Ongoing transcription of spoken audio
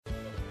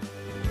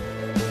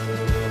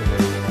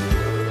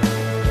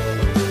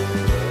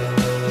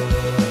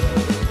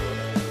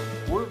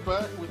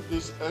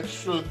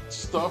extra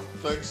stuffed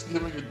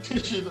Thanksgiving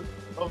edition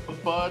of the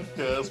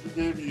podcast.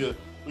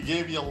 We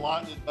gave you a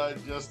lot to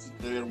digest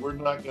today, and we're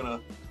not gonna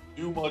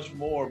do much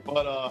more.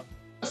 But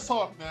let's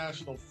talk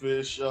National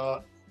Fish.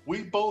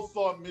 We both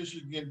thought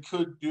Michigan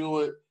could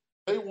do it.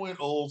 They went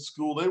old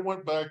school. They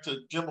went back to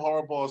Jim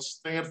Harbaugh's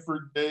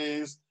Stanford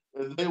days,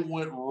 and they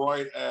went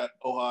right at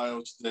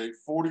Ohio State,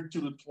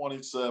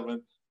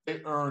 42-27.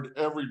 They earned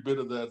every bit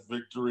of that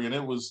victory, and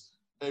it was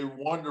a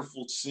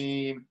wonderful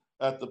scene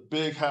at the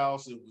big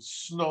house. It was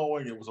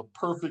snowing. It was a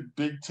perfect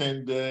Big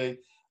Ten day.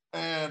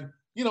 And,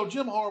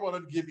 Jim Harbaugh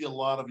didn't give you a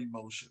lot of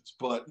emotions,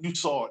 but you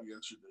saw it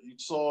yesterday. You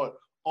saw it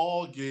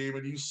all game,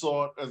 and you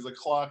saw it as the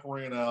clock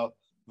ran out.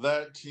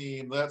 That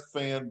team, that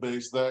fan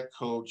base, that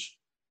coach,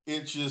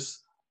 it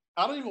just,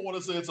 I don't even want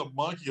to say it's a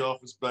monkey off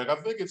his back. I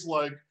think it's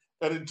like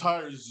an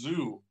entire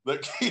zoo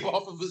that came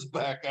off of his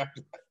back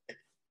after that.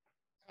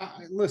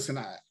 Listen,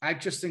 I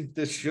just think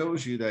this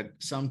shows you that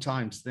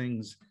sometimes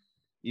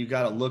you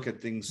got to look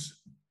at things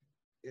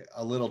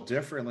a little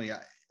differently.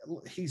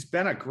 He's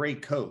been a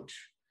great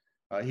coach.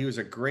 He was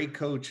a great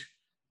coach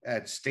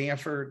at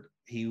Stanford.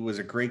 He was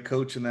a great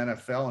coach in the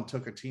NFL and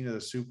took a team to the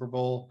Super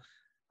Bowl.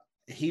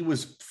 He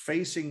was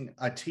facing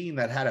a team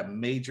that had a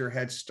major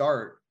head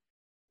start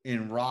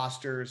in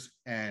rosters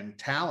and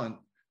talent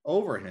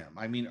over him.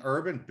 I mean,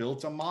 Urban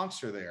built a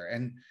monster there,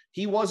 and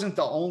he wasn't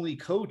the only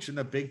coach in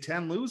the Big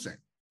Ten losing.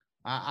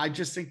 I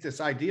just think this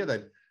idea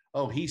that,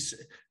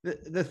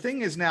 the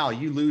thing is now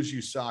you lose,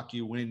 you suck,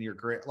 you win, you're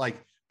great.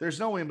 Like there's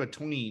no in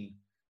between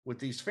with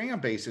these fan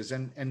bases.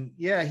 And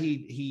yeah,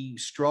 he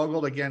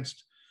struggled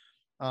against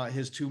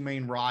his two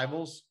main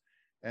rivals.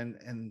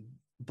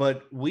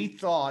 But we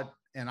thought,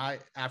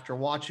 after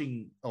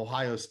watching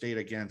Ohio State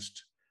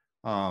against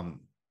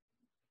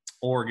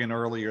Oregon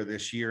earlier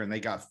this year, and they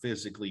got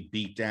physically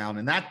beat down,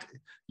 and that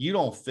you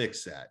don't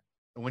fix that.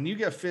 When you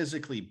get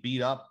physically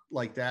beat up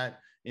like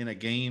that in a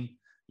game,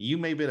 you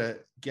may be to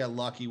get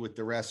lucky with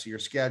the rest of your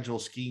schedule,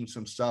 scheme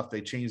some stuff.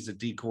 They changed the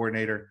D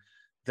coordinator.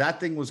 That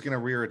thing was going to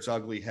rear its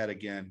ugly head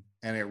again,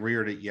 and it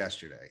reared it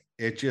yesterday.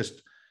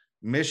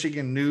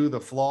 Michigan knew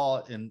the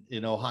flaw in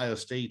Ohio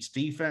State's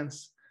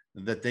defense,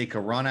 that they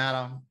could run at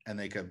them and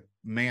they could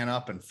man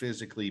up and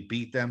physically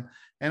beat them.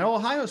 And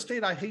Ohio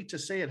State, I hate to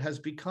say it, has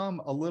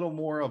become a little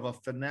more of a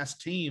finesse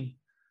team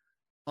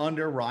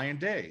under Ryan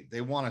Day.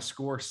 They want to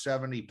score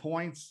 70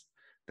 points.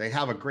 They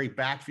have a great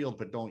backfield,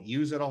 but don't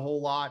use it a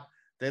whole lot.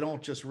 They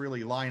don't just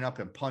really line up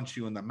and punch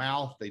you in the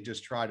mouth. They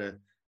just try to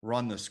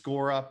run the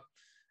score up.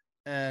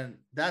 And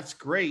that's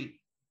great,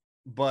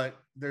 but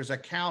there's a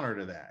counter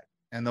to that.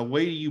 And the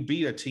way you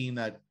beat a team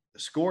that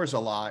scores a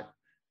lot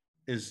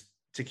is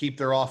to keep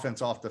their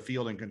offense off the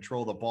field and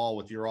control the ball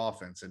with your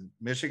offense. And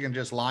Michigan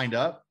just lined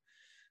up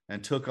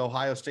and took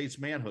Ohio State's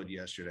manhood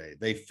yesterday.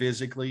 They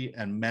physically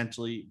and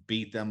mentally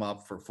beat them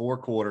up for 4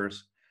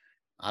 quarters.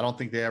 I don't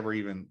think they ever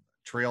even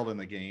trailed in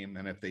the game.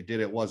 And if they did,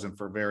 it wasn't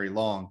for very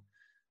long.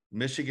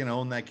 Michigan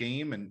owned that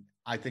game, and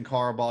I think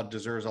Harbaugh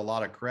deserves a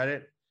lot of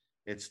credit.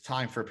 It's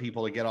time for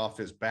people to get off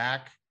his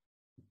back.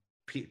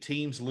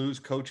 Teams lose,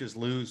 coaches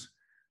lose.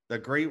 The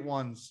great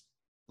ones,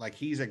 like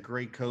he's a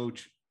great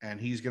coach, and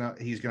he's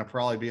gonna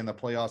probably be in the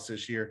playoffs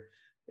this year.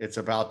 It's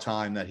about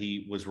time that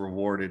he was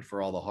rewarded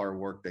for all the hard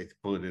work they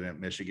put in at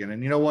Michigan.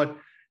 And you know what?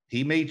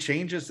 He made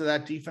changes to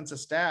that defensive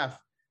staff,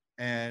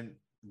 and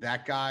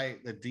that guy,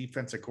 the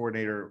defensive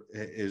coordinator,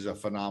 is a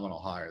phenomenal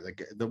hire.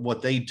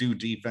 What they do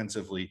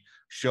defensively,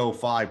 show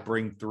 5,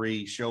 bring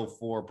 3, show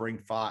 4, bring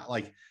 5.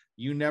 Like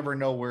you never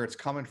know where it's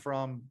coming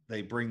from.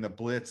 They bring the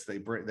blitz. They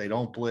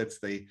don't blitz.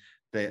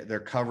 Their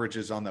coverage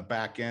is on the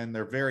back end.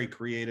 They're very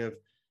creative.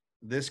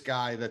 This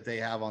guy that they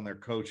have on their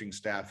coaching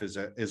staff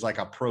is like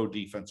a pro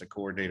defensive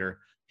coordinator.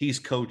 He's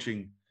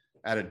coaching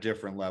at a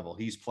different level.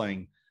 He's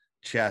playing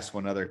chess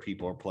when other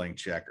people are playing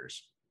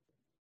checkers.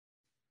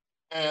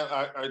 And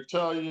I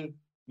tell you,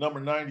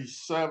 number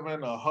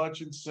 97,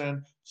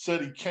 Hutchinson,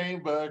 said he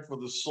came back for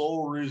the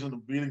sole reason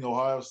of beating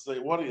Ohio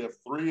State. What do you have,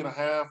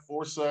 3.5,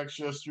 4 sacks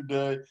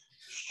yesterday?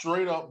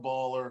 Straight up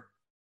baller.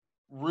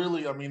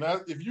 Really, I mean,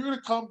 if you're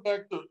gonna come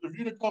back with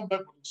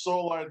the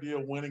sole idea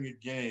of winning a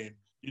game,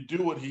 you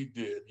do what he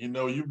did. You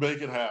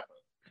make it happen.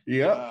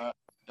 Yeah.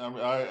 I mean,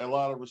 a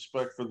lot of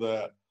respect for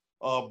that.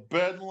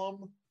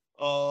 Bedlam,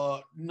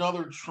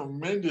 another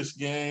tremendous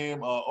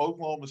game.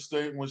 Oklahoma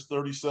State wins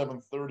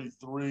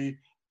 37-33,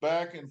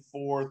 back and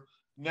forth.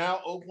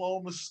 Now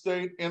Oklahoma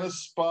State in a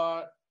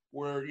spot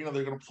where,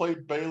 they're going to play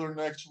Baylor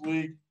next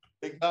week.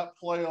 They got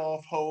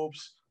playoff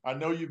hopes. I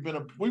know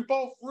we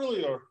both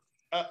really are.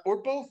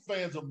 We're both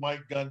fans of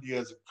Mike Gundy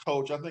as a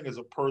coach. I think as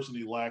a person,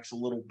 he lacks a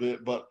little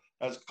bit, but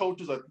as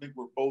coaches, I think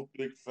we're both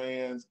big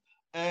fans.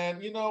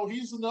 And,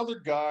 he's another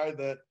guy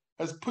that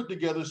has put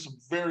together some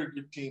very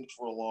good teams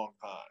for a long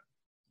time.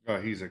 Oh,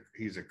 he's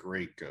a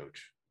great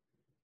coach.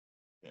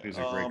 He's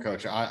a great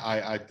coach.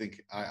 I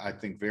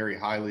think very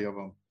highly of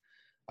him.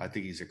 I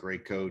think he's a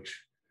great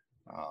coach.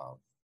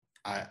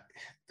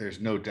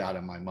 There's no doubt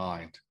in my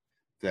mind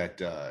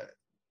that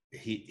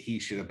he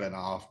should have been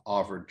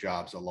offered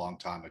jobs a long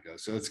time ago.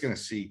 So it's going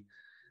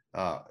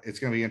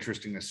to be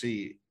interesting to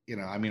see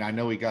I mean, I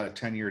know he got a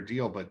 10-year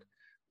deal, but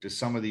do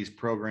some of these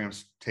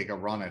programs take a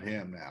run at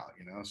him now?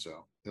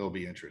 So it'll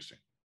be interesting.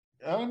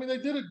 I mean, they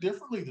did it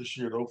differently this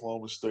year at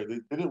Oklahoma State. They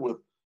did it with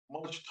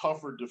much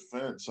tougher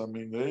defense. I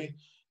mean,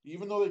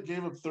 even though they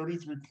gave up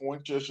 33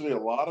 points yesterday, a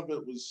lot of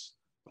it was,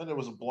 and there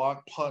was a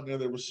block punt there.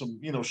 There was some,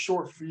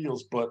 short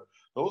fields, but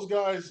those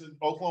guys in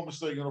Oklahoma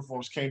State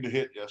uniforms came to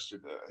hit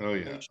yesterday. Oh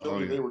yeah,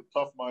 They were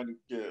tough-minded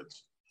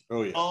kids.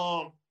 Oh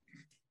yeah.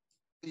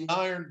 The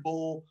Iron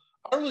Bowl.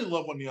 I really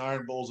love when the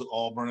Iron Bowl's at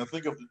Auburn. I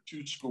think of the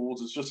two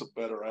schools, it's just a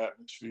better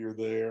atmosphere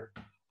there.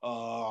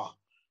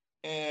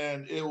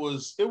 And it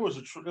was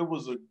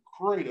a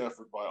great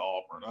effort by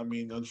Auburn. I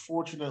mean,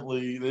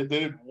 unfortunately, they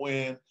didn't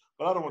win,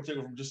 but I don't want to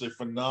take it from just a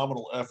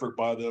phenomenal effort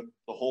by them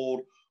to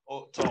hold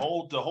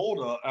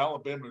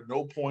Alabama to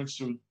no points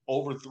through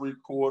over 3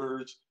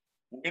 quarters.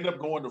 We end up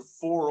going to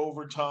 4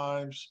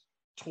 overtimes,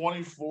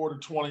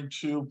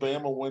 24-22.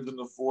 Bama wins in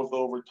the 4th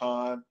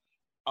overtime.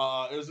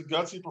 It was a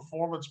gutsy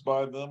performance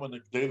by them on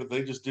the day that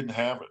they just didn't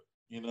have it,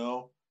 and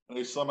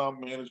they somehow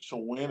managed to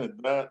win. And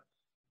that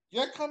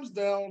comes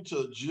down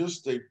to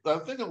just I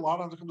think a lot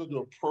of times it comes into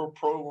a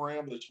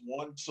program that's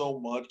won so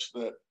much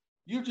that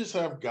you just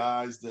have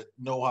guys that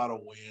know how to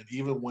win,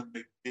 even when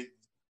they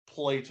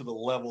play to the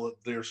level that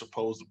they're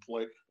supposed to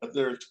play, that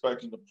they're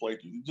expecting to play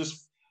to.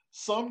 Just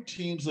some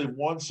teams, they've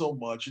won so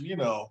much. And,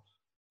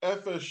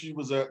 FSU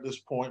was at this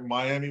point.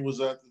 Miami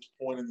was at this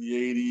point in the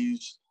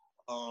 80s.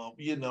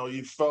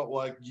 You felt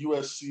like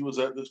USC was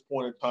at this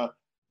point in time.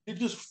 You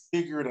just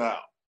figure it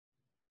out.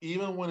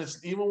 Even when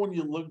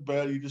you look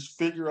bad, you just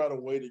figure out a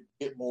way to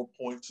get more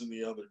points than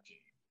the other team.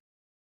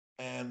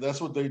 And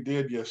that's what they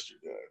did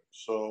yesterday.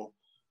 So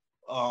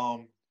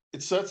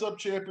it sets up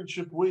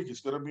championship week.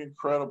 It's going to be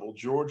incredible.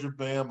 Georgia,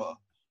 Bama,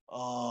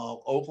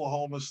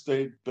 Oklahoma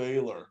State,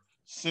 Baylor,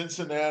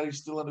 Cincinnati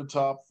still in the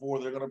top 4.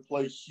 They're going to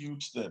play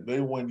Houston. They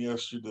win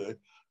yesterday.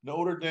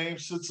 Notre Dame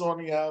sits on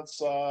the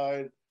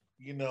outside.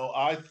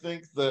 I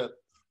think that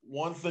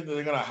one thing that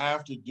they're going to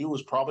have to do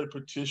is probably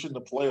petition to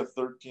play a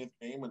 13th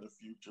game in the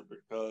future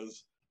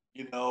because,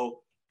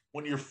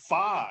 when you're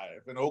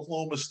 5 and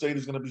Oklahoma State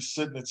is going to be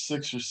sitting at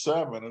 6 or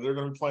 7 and they're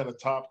going to be playing a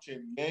top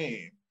 10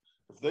 game,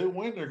 if they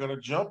win, they're going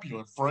to jump you.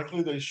 And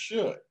frankly, they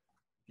should.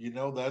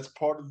 That's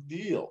part of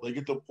the deal. They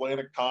get to play in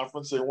a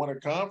conference. They win a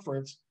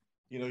conference.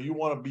 You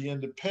want to be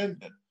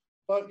independent.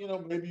 But,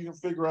 maybe you can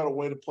figure out a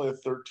way to play a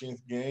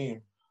 13th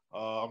game.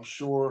 I'm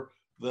sure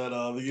that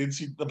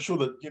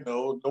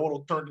no one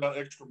will turn down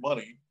extra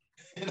money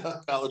in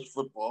college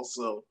football.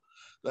 So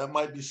that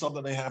might be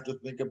something they have to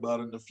think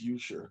about in the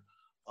future.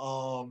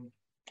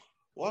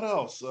 What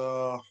else?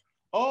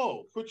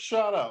 Quick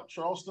shout out.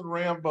 Charleston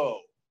Rambo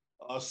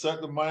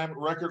set the Miami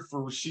record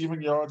for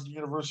receiving yards at the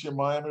University of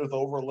Miami with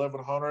over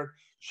 1,100.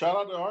 Shout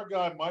out to our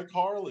guy, Mike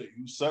Harley,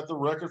 who set the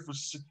record for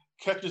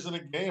catches in a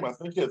game. I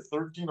think he had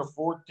 13 or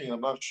 14. I'm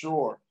not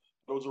sure.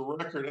 It was a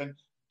record. And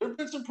there have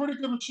been some pretty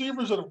good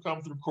receivers that have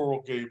come through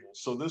Coral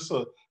Gables. So that's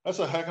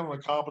a heck of an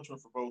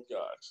accomplishment for both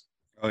guys.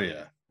 Oh,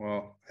 yeah.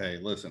 Well, hey,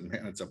 listen,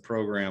 man, it's a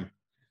program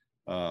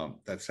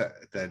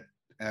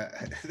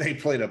they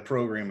played a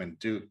program in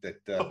Duke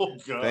that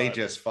they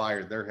just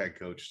fired their head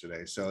coach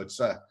today. So it's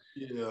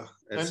yeah.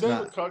 And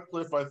David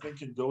Cutcliffe, I think,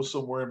 can go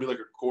somewhere and be like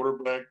a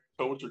quarterback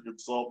coach or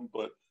consultant,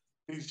 but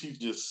he's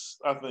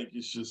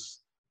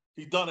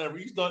done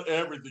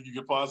everything you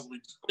could possibly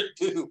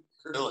do,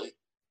 really,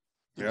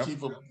 to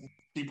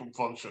keep them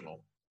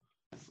functional.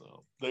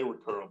 So they were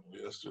terrible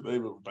yesterday. They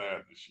were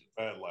bad this year,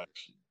 bad last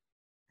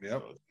year.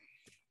 Yep. So,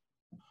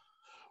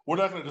 we're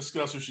not going to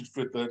discuss who should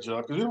fit that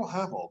job because we don't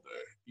have all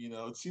day.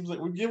 It seems like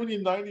we're giving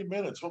you 90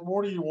 minutes. What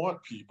more do you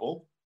want,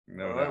 people?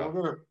 No all doubt. right,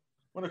 we're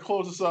gonna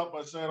close this out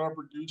by saying our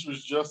producer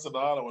is Justin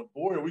Otto, and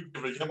boy, are we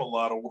giving him a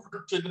lot of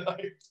work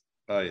tonight.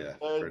 Oh yeah,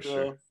 for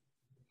sure.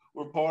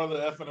 We're part of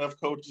the FNF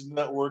Coaches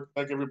Network.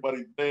 Thank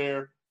everybody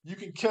there. You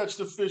can catch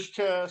the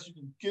Fishcast. You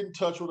can get in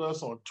touch with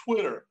us on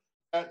Twitter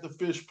at the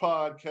Fish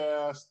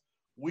Podcast.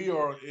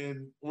 We're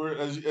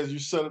as you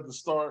said at the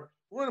start,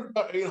 we're in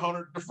about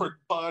 800 different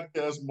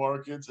podcast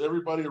markets.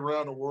 Everybody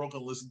around the world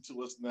can listen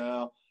to us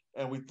now.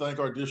 And we thank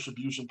our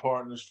distribution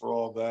partners for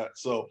all that.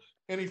 So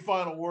any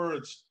final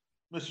words,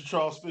 Mr.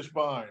 Charles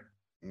Fishbein?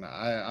 No,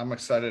 I'm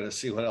excited to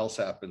see what else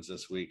happens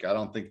this week. I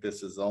don't think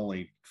this is the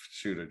only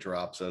shoe to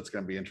drop, so it's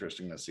going to be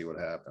interesting to see what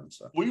happens.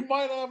 So. We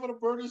might have an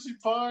emergency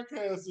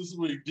podcast this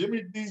week.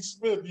 Jimmy D.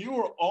 Smith, you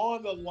are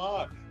on the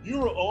line.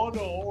 You are on the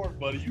horn,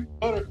 buddy. You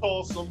better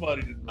call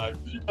somebody tonight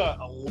because you got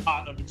a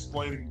lot of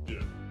explaining to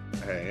do.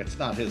 Hey, it's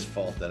not his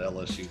fault that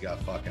LSU got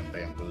fucking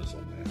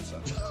bamboozled, man.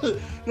 So.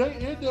 They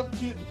end up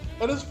getting,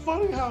 and it's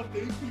funny how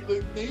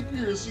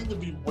Napier seemed to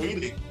be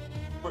waiting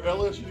for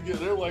LSU to get.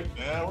 They're like,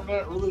 nah, we're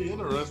not really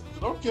interested.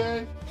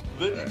 Okay,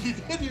 then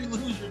you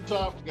lose your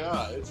top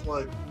guy. It's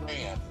like,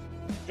 man,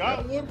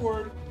 Scott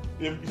Woodward.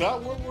 If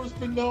Scott Woodward's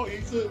been known,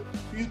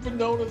 he's been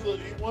known as he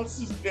wants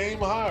his game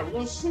high. We're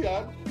gonna see. I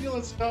have a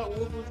feeling Scott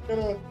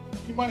Woodward's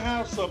he might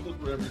have something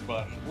for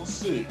everybody. We'll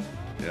see.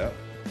 Yeah.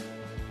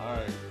 All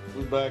right.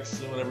 We're back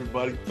soon,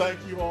 everybody. Thank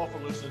you all for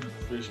listening to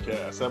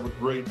Fishcast. Have a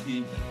great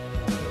evening.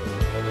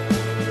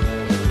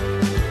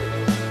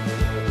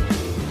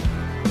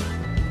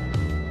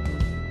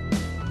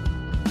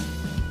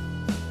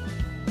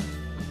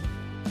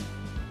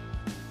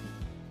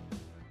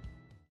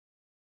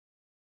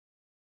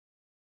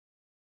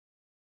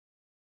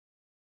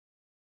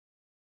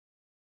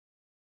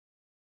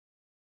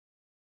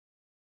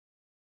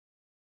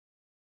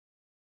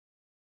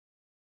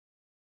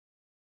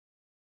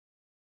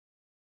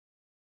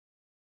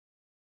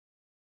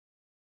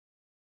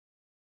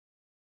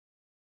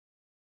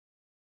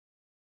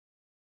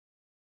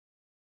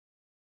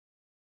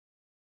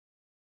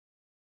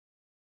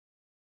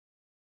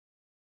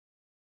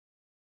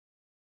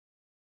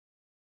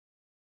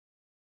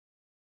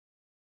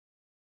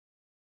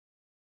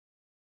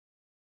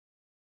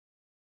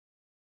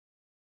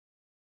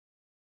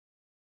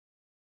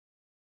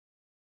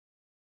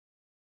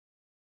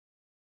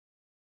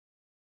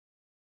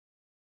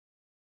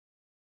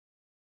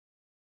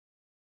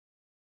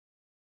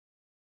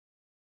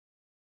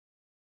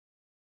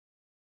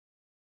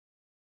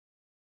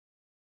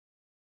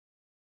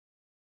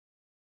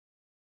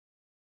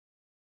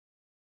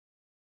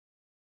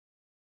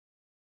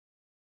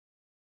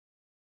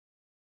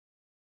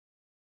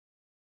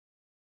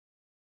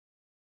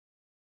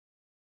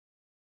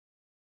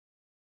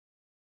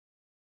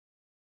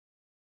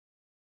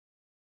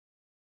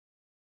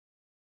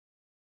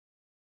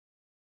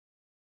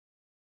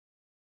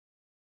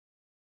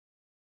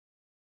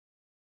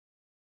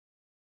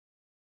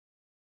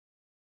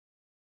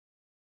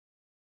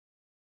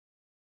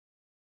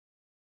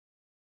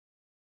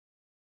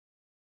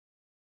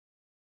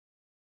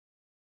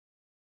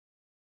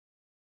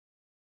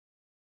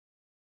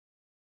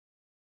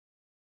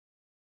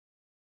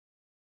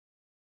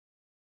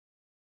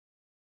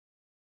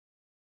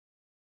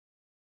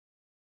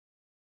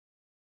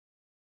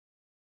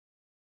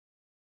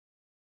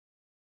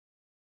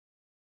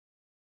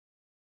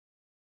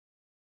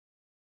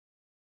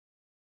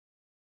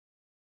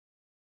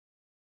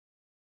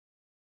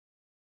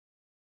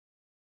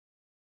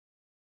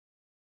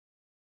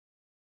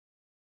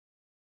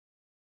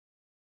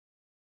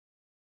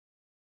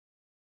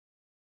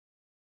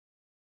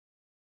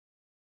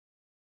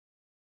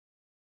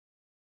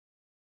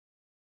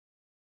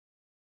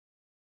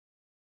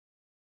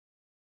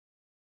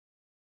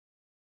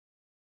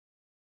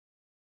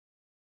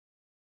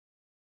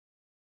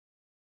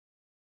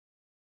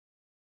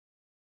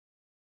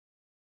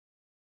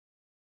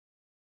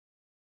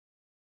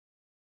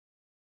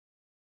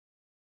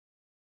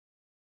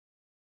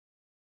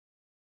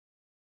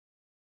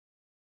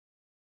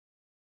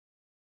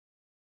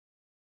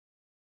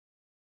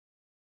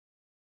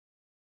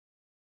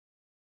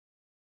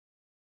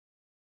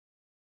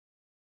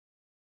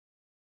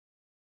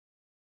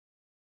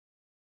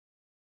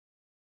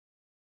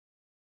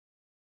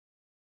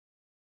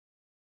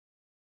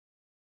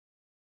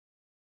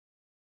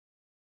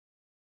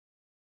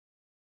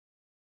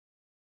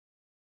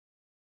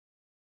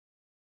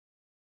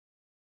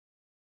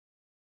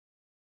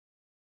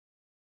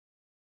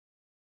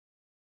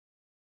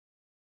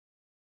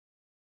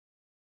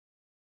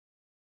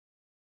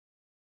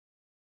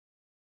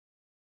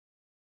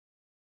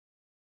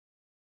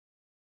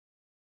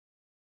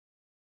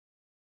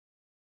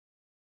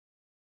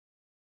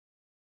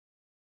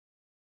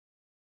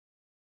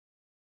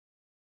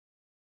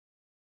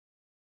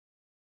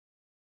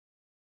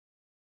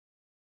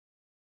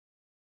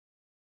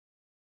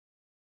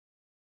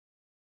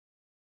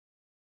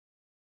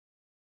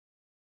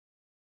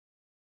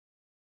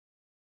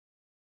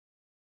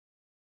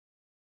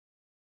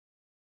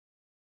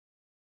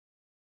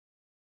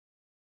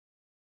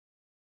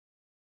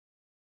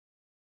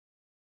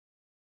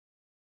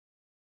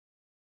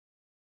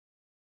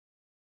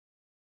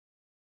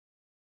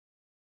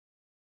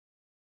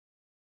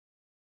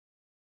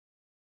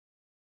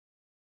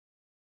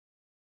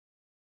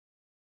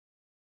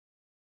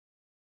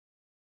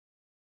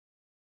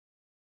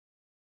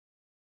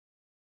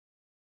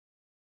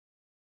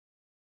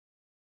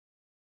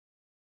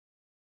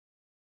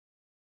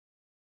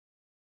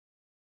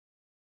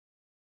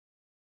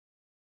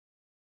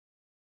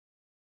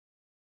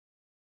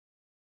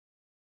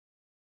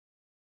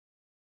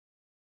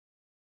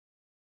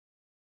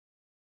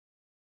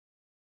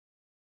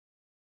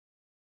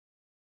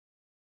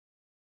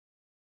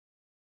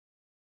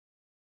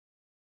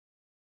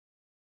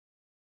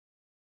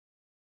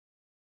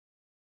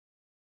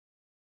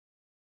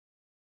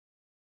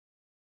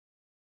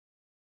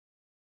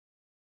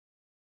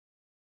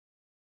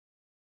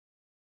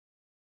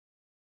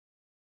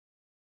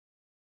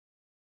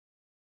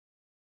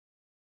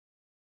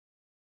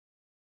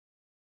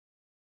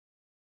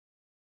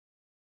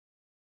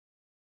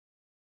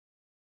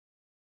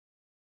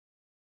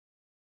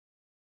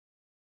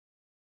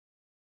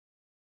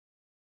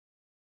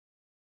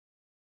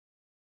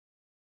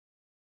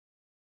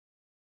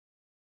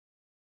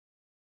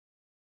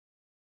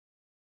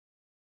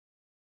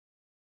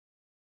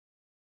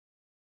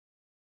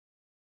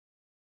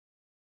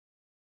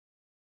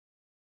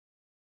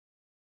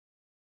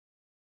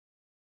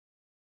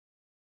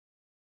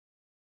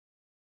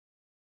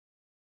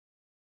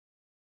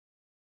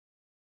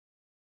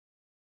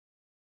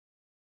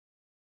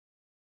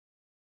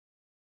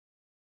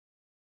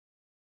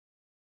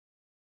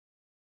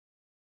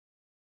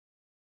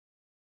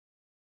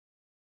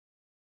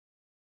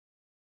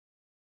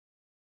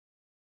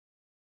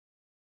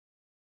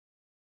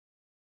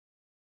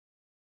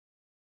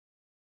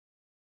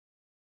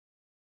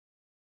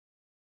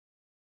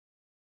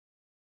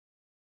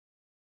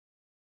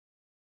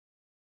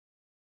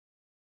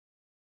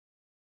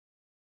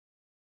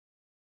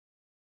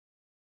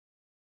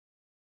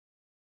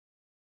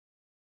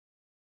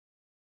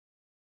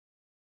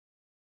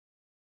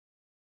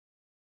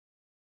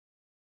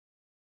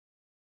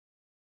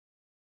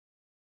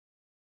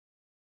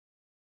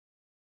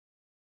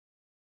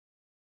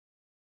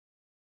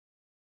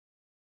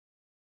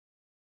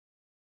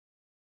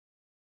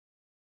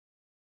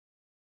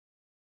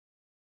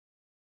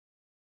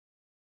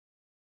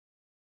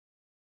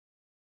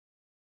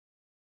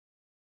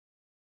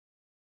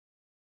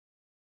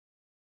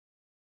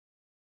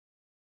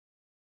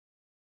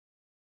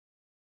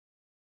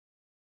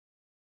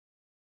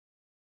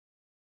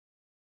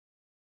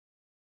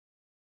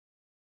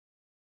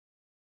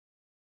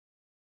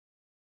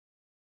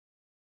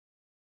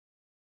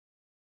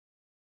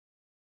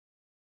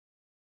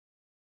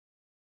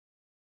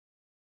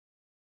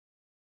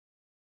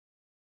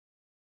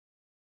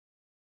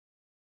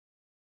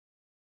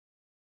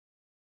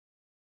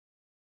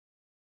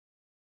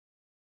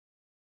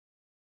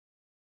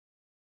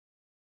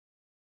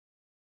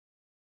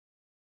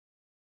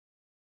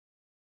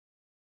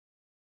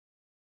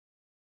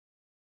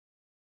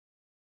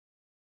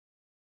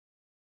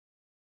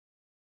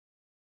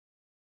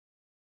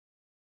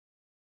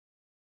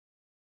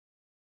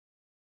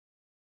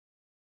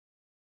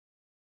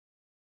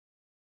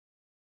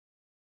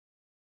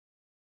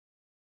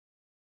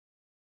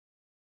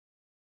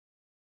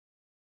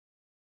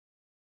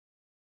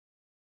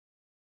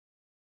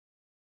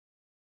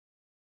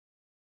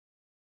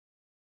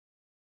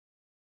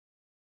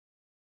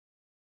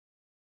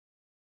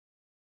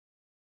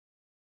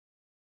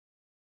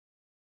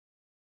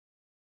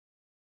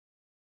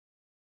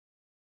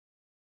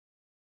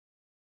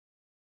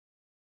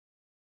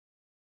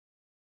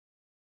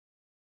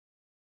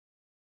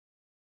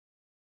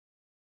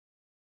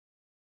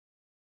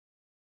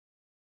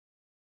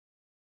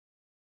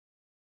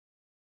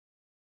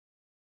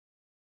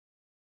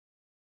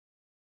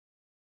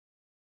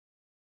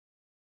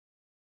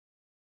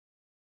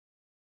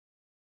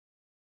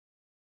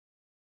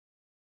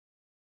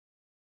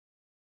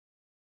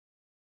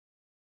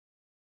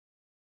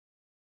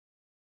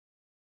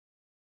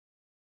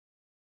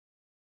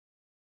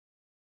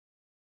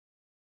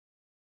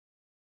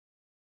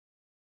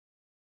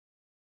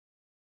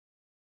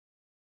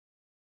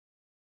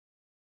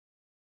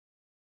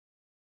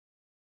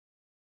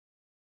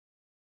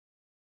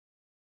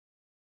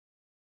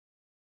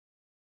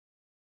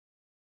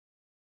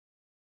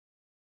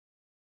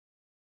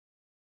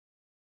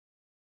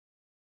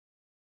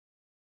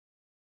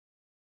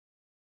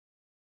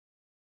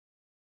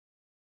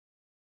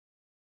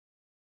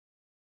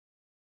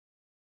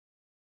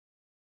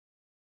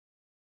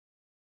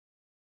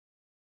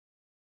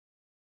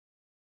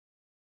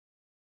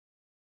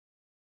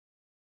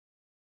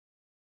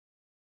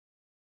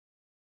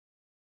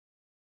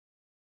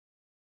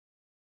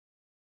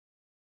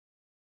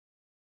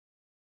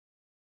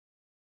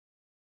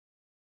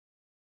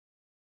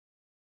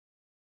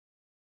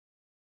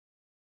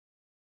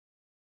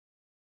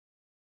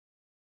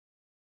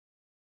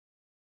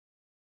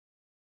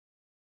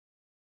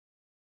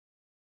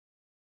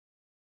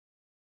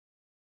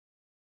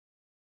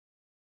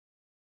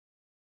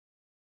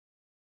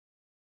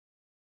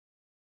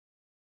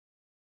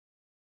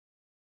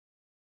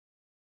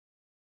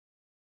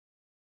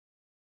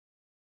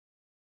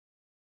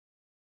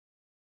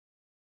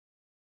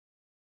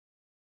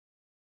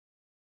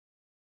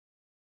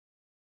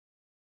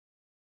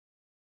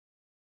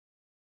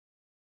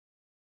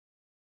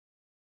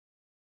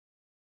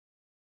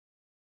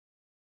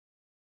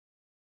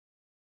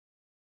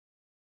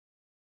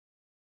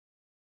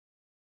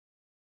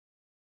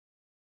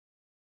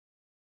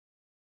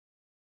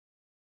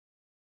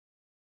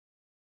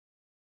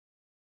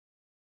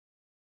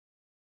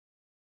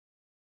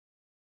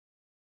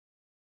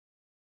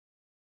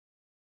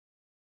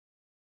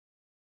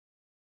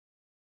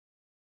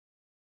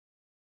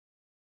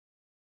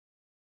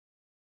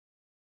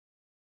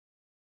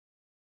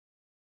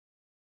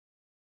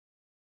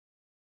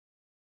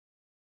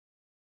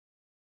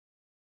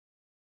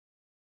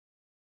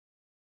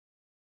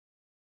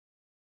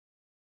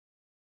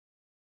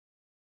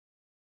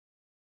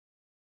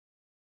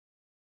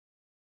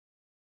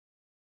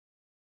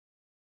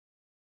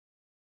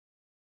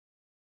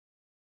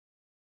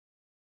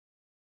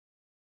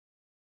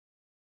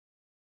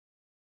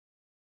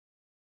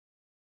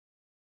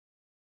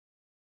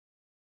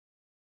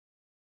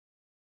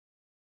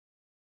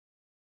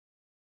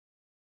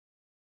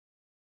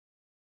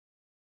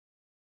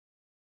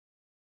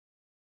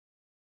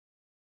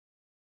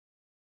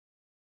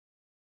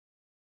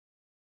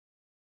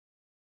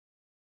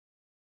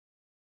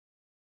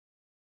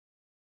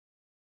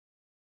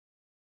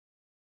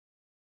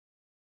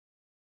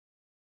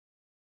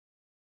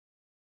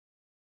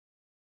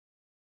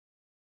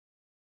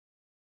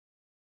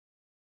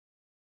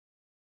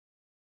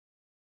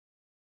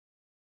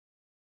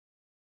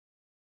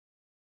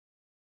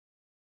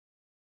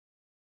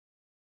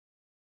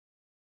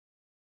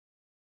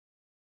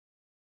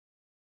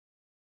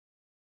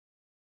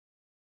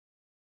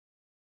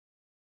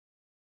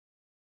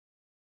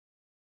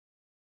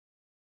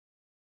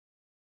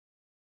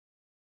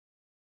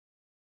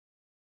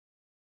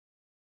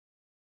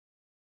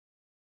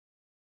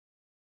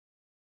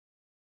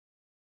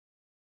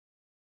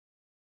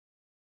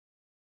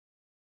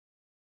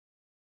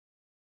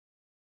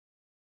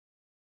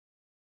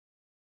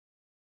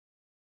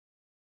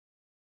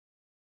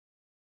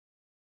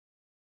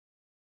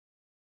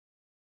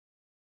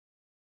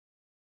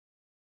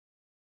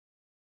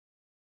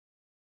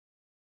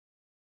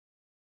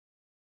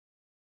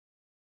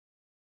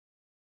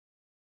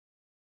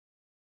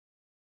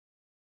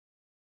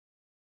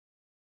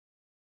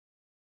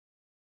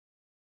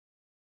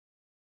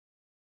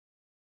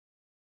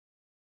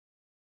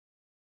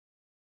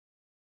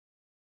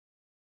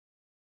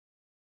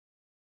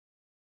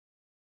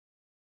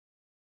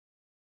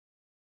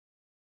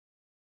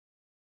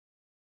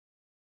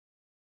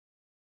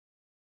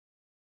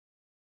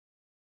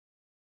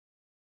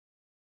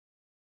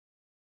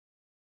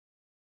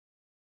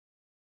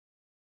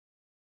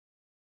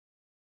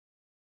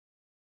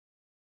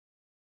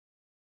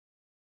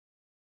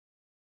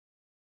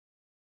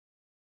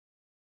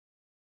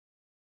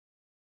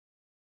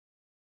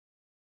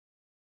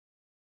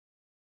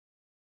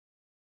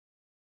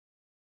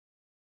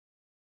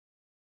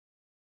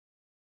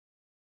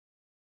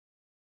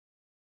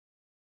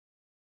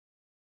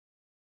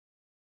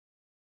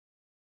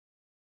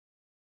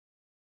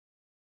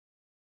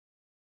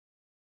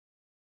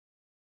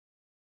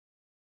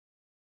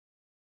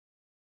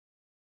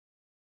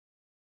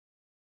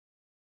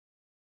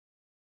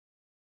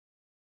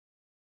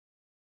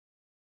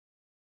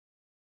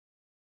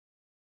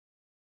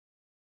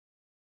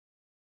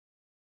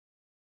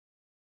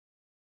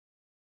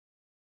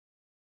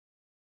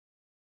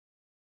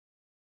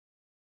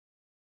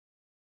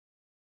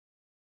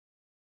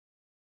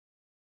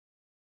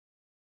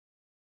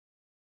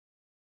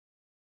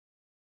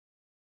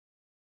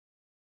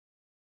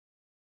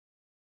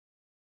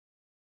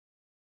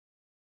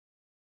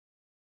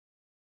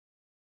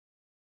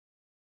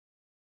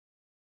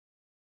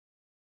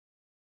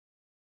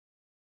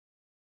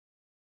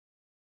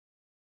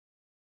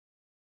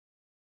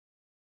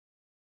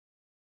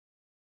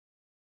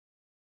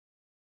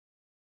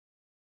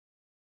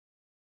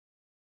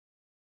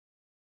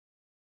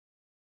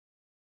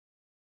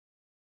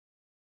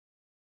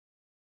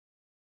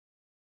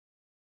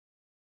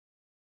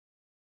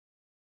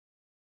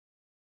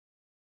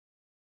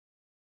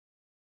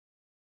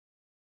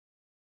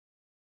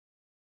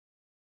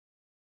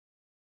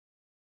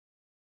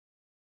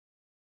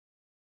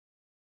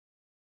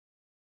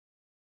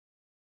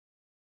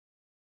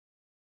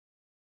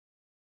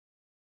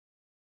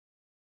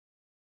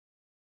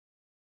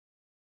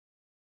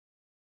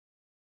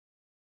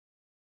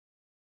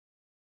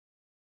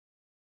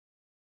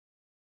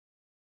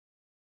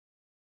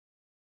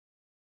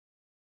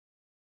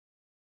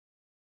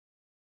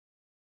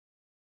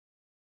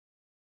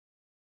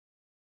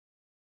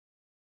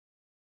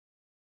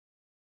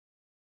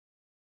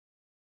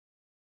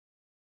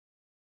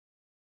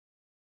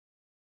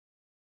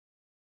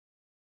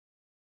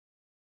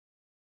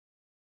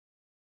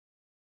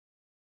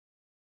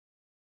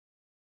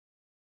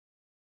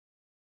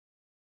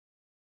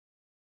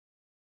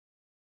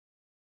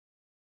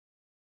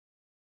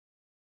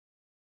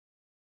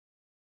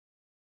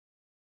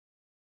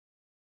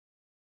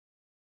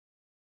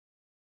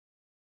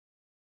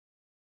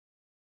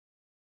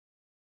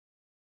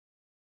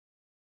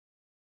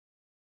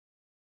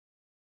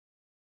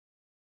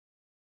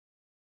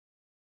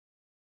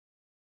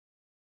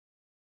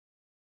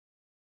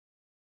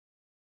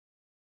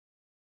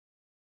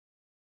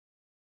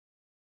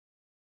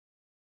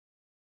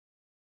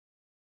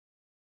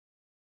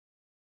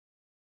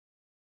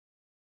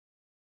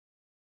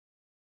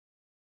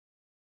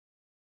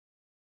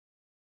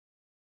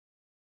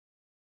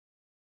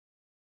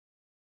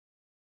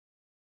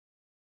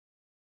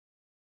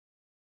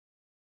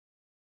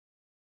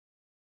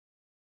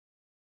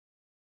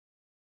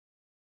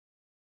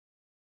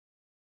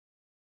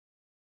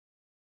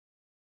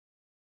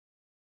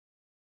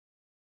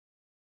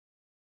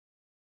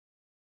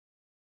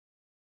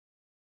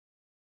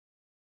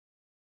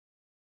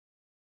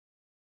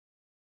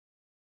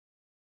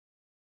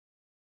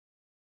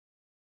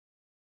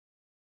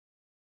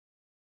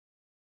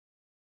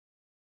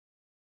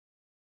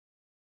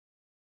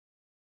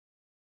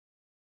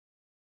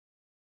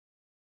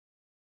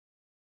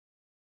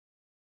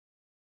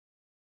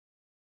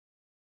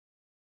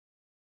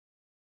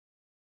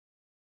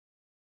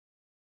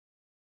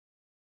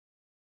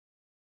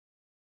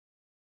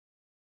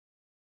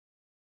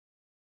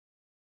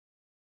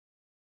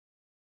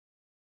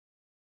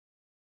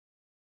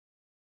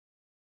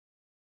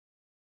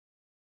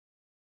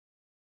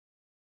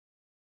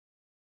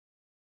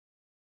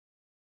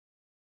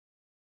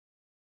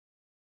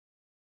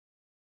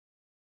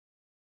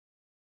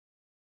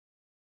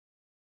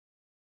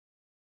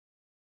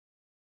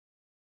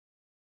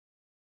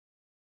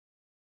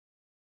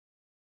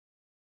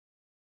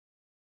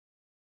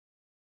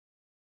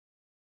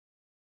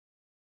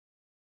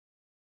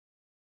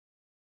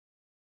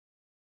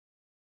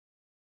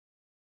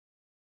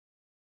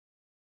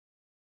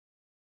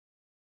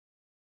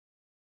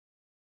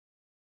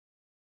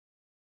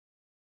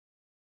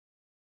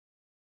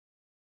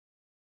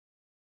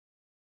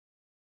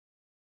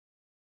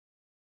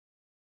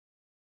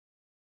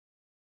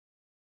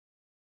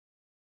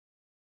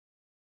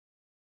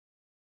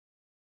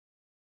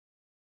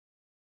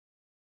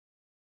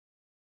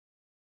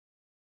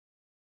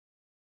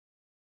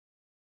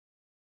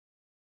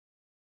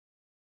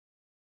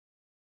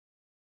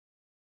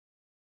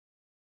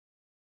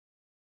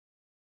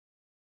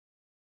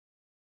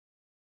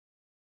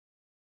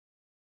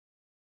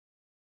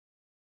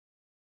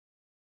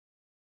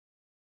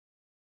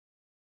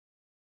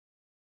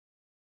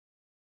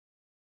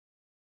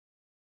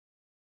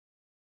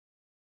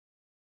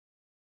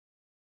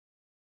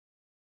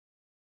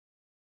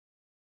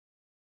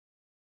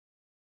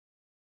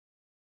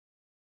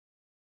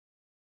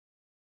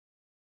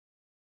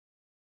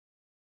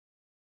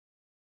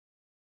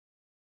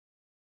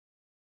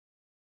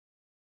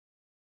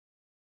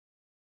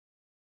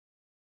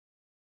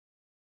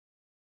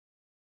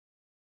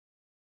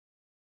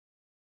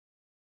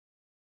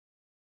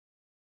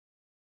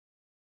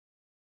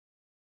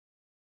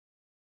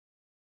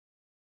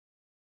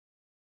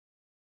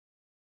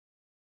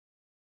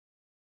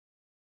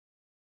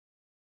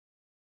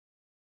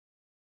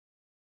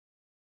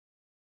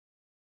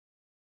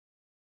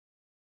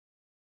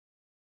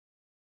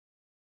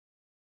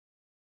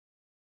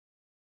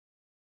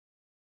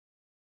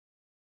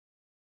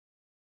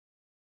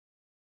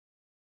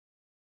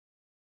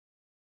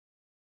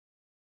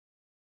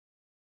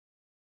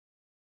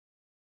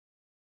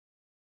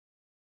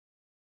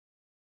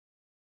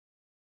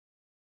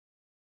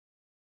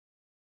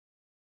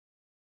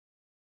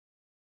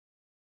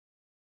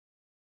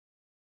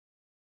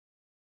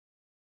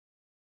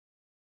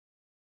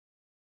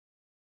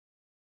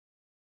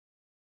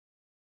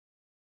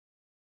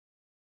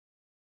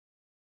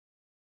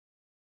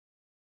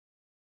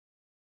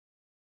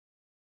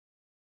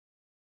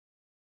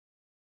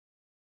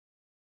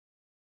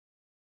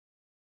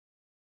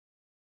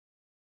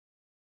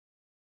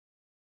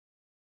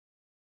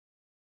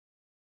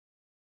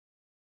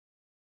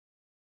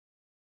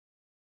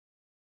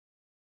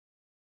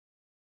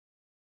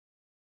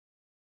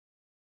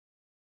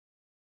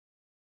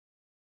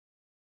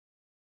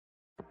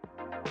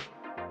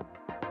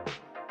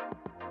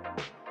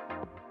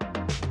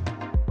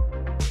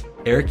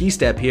 Eric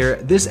Estep here.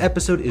 This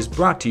episode is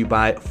brought to you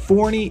by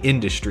Forney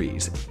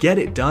Industries. Get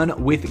it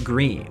done with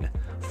green.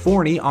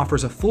 Forney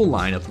offers a full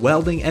line of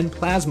welding and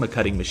plasma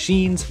cutting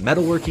machines,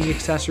 metalworking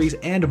accessories,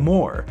 and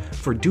more.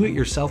 For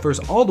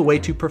do-it-yourselfers all the way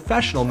to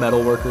professional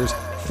metalworkers,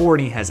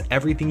 Forney has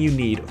everything you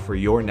need for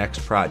your next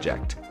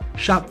project.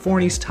 Shop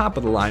Forney's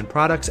top-of-the-line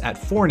products at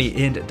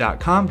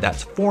forneyInd.com.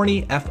 That's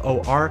Forney,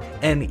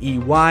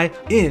 F-O-R-N-E-Y,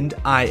 Ind,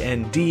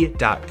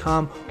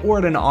 I-N-D.com, or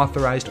at an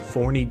authorized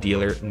Forney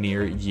dealer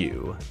near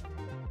you.